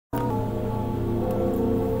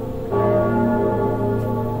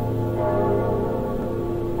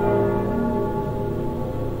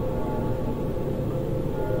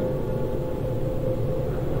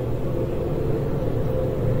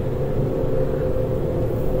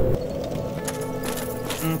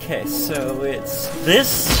Okay, so it's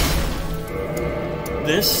this,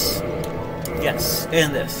 yes,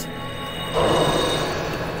 and this.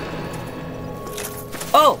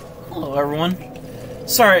 Oh, hello everyone.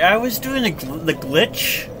 Sorry, I was doing the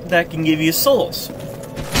glitch that can give you souls.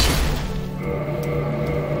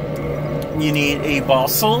 You need a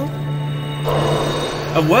boss soul,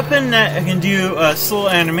 a weapon that can do a soul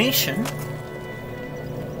animation.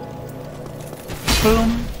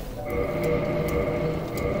 Boom.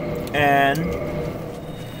 And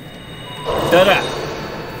da-da.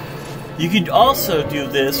 You could also do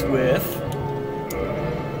this with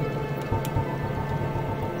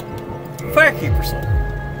Firekeeper Soul.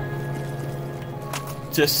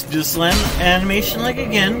 Just land animation like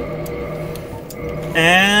again.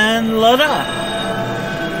 And la-da.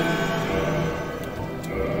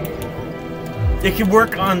 It can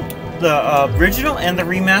work on the original and the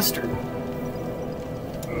remastered.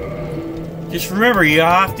 Just remember, you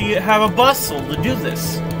have to have a boss soul to do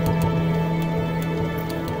this.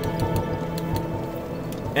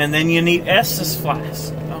 And then you need Estus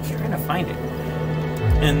Flask. I was trying to find it.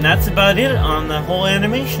 And that's about it on the whole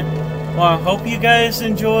animation. Well, I hope you guys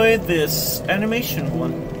enjoyed this animation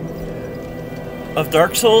one of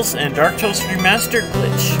Dark Souls and Dark Souls Remastered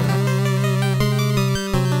glitch.